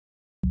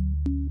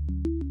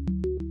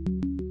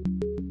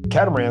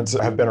Catamarans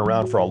have been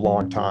around for a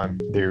long time.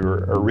 They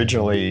were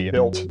originally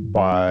built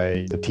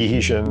by the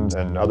Tahitians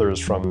and others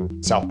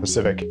from South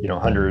Pacific,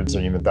 hundreds or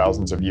even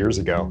thousands of years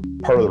ago.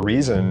 Part of the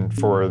reason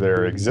for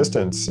their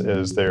existence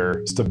is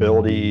their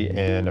stability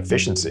and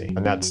efficiency,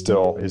 and that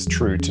still is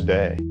true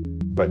today.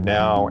 But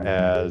now,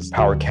 as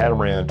power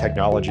catamaran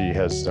technology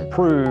has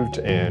improved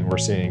and we're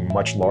seeing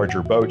much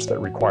larger boats that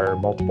require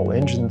multiple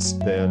engines,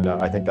 then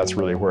I think that's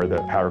really where the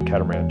power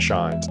catamaran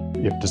shines.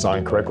 If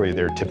designed correctly,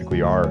 they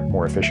typically are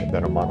more efficient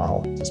than a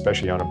monohull,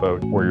 especially on a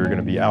boat where you're going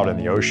to be out in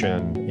the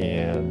ocean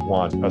and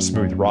want a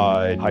smooth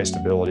ride, high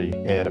stability,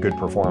 and good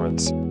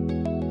performance.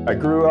 I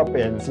grew up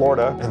in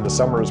Florida, and the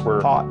summers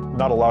were hot.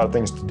 Not a lot of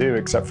things to do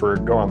except for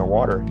go on the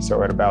water.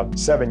 So at about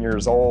 7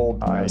 years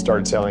old, I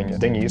started sailing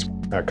dinghies.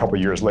 A couple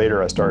years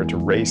later, I started to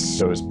race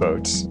those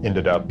boats.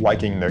 Ended up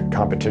liking the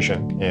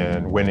competition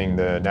and winning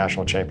the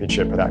national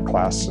championship of that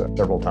class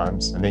several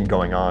times, and then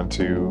going on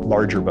to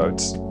larger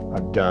boats.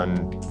 I've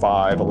done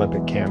 5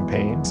 Olympic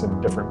campaigns in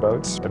different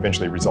boats,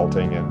 eventually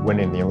resulting in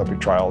winning the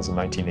Olympic trials in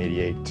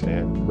 1988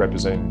 and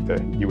representing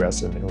the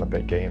U.S. in the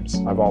Olympic Games.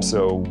 I've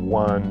also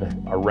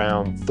won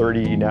around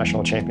 30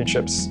 national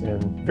championships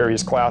in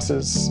various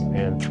classes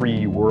and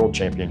 3 world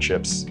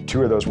championships.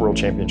 2 of those world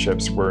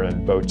championships were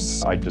in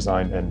boats I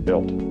designed and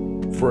built.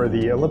 For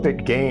the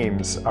Olympic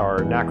Games, our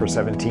NACRA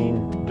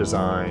 17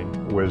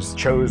 design was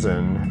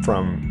chosen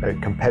from a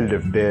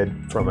competitive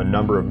bid from a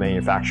number of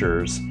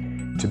manufacturers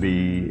to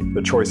be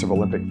the choice of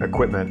Olympic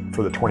equipment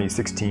for the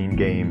 2016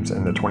 Games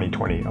and the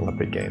 2020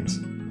 Olympic Games.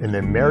 In the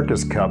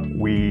America's Cup,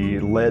 we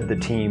led the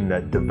team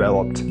that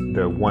developed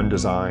the one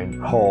design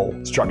hull,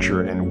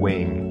 structure, and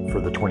wing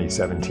for the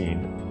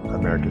 2017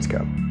 America's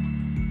Cup.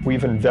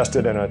 We've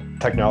invested in a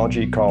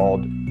technology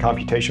called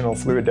Computational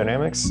fluid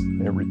dynamics.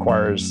 It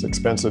requires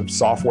expensive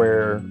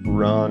software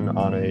run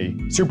on a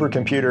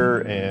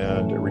supercomputer,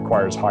 and it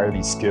requires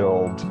highly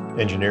skilled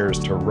engineers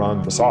to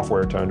run the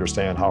software to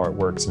understand how it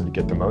works and to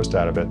get the most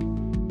out of it.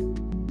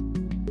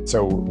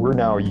 So we're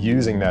now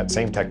using that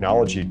same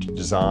technology to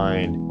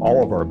design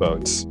all of our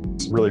boats.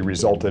 It's really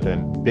resulted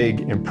in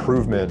big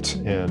improvement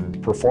in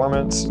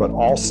performance, but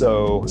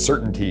also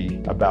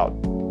certainty about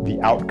the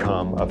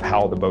outcome of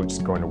how the boat's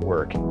going to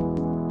work.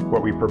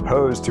 What we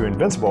proposed to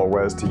Invincible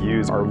was to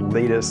use our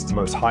latest,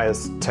 most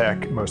highest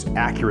tech, most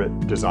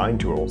accurate design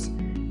tools.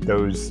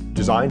 Those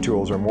design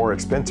tools are more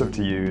expensive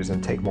to use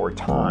and take more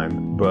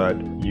time, but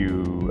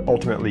you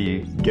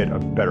ultimately get a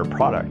better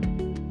product.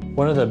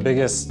 One of the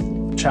biggest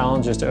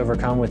challenges to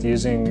overcome with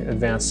using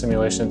advanced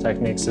simulation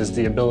techniques is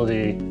the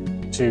ability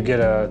to get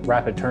a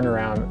rapid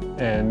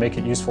turnaround and make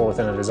it useful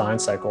within a design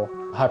cycle.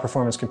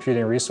 High-performance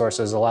computing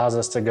resources allows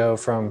us to go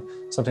from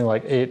something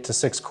like 8 to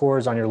 6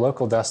 cores on your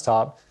local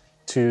desktop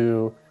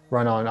to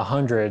run on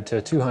 100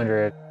 to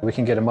 200. We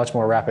can get a much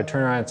more rapid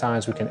turnaround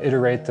times. We can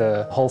iterate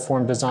the hull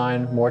form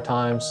design more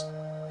times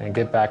and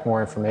get back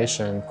more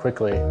information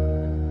quickly.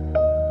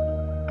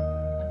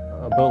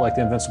 A boat like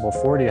the Invincible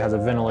 40 has a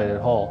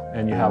ventilated hull,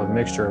 and you have a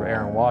mixture of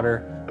air and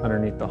water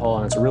underneath the hull,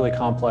 and it's a really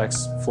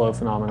complex flow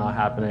phenomena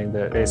happening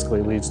that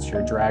basically leads to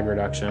your drag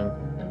reduction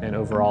and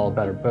overall a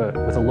better boat.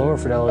 With the lower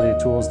fidelity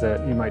tools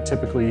that you might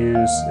typically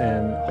use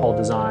in hull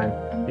design,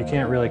 you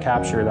can't really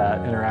capture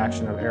that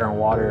interaction of air and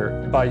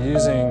water. By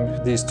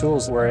using these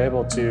tools, we're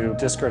able to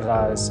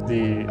discretize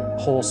the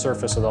whole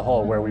surface of the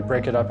hull, where we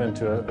break it up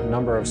into a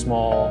number of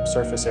small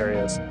surface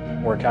areas.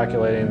 We're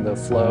calculating the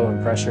flow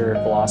and pressure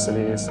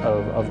velocities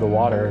of the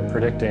water and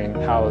predicting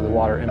how the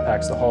water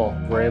impacts the hull.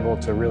 We're able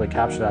to really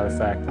capture that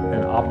effect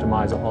and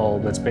optimize a hull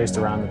that's based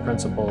around the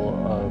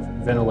principle of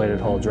ventilated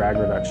hull drag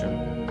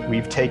reduction.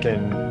 We've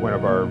taken one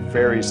of our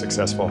very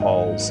successful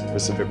hulls,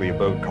 specifically a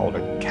boat called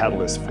a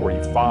Catalyst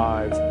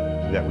 45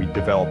 that we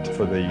developed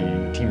for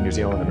the Team New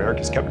Zealand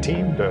America's Cup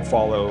team to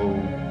follow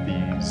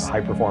these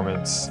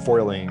high-performance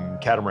foiling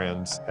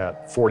catamarans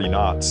at 40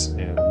 knots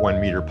and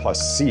 1 meter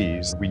plus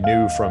seas. We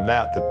knew from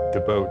that that the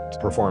boat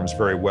performs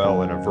very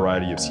well in a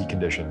variety of sea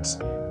conditions.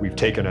 We've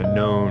taken a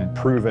known,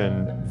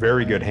 proven,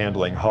 very good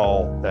handling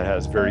hull that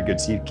has very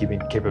good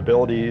sea-keeping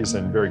capabilities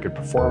and very good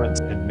performance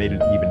and made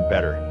it even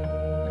better.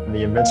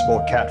 The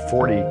Invincible Cat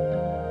 40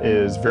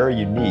 is very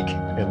unique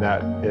in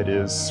that it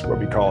is what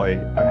we call a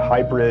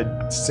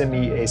hybrid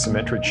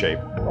semi-asymmetric shape.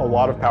 A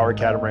lot of power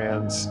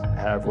catamarans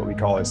have what we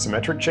call a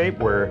symmetric shape,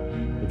 where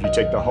if you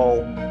take the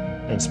hull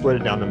and split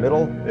it down the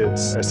middle,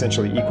 it's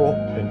essentially equal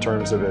in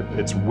terms of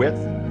its width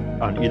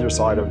on either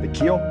side of the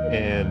keel.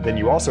 And then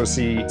you also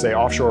see, say,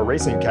 offshore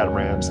racing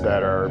catamarans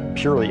that are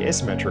purely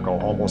asymmetrical,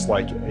 almost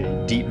like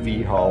a deep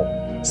V hull,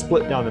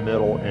 split down the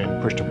middle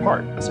and pushed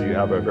apart. So you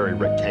have a very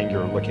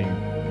rectangular looking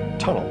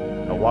tunnel.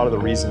 A lot of the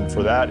reason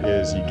for that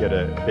is you get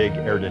a big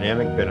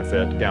aerodynamic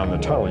benefit down the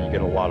tunnel. You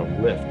get a lot of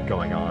lift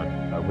going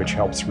on, which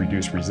helps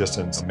reduce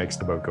resistance and makes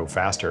the boat go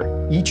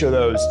faster. Each of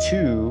those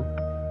 2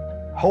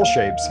 Hull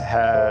shapes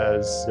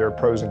has their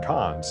pros and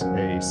cons.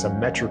 A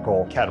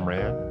symmetrical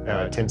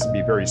catamaran tends to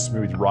be very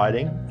smooth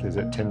riding because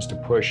it tends to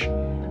push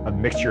a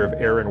mixture of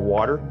air and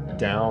water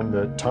down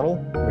the tunnel,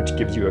 which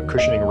gives you a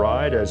cushioning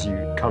ride as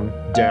you come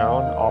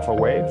down off a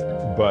wave.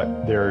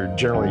 But they're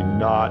generally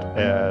not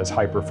as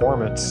high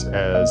performance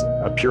as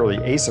a purely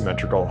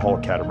asymmetrical hull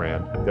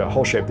catamaran. The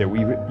hull shape that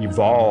we've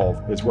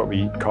evolved is what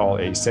we call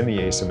a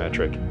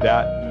semi-asymmetric.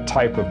 That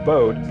type of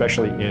boat,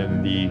 especially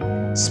in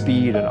the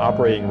speed and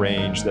operating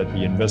range that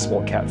the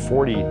Invincible Cat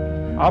 40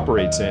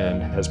 operates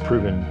in, has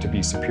proven to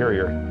be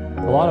superior.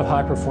 A lot of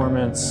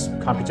high-performance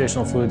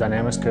computational fluid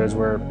dynamics codes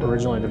were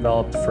originally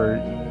developed for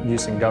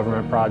use in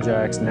government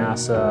projects,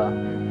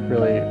 NASA,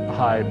 really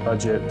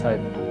high-budget type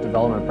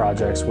development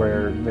projects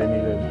where they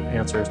needed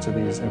answers to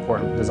these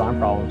important design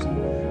problems.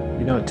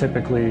 You don't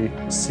typically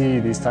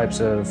see these types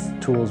of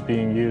tools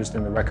being used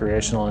in the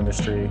recreational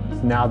industry.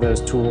 Now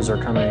those tools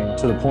are coming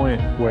to the point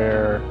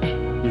where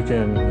you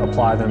can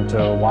apply them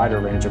to a wider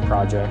range of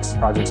projects.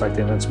 Projects like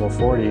the Invincible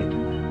 40,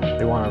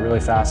 they want a really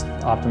fast,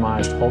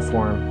 optimized hull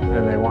form,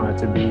 and they want it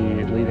to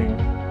be leading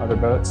other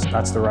boats.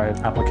 That's the right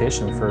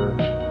application for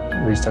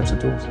these types of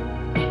tools.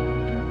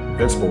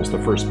 Invincible is the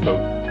first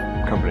boat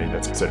company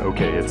that's said,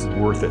 okay, it's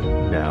worth it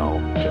now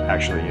to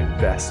actually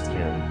invest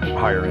in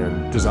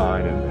higher-end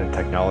design and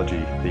technology.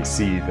 They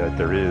see that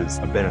there is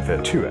a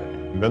benefit to it.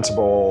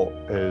 Invincible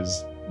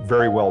is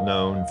very well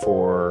known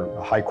for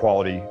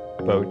high-quality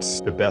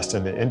boats, the best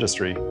in the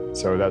industry.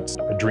 So that's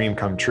a dream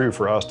come true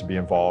for us to be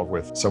involved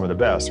with some of the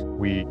best.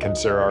 We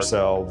consider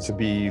ourselves to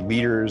be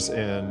leaders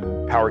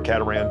in power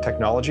catamaran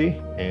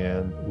technology,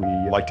 and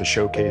we like to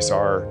showcase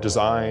our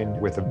design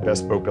with the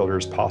best boat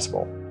builders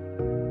possible.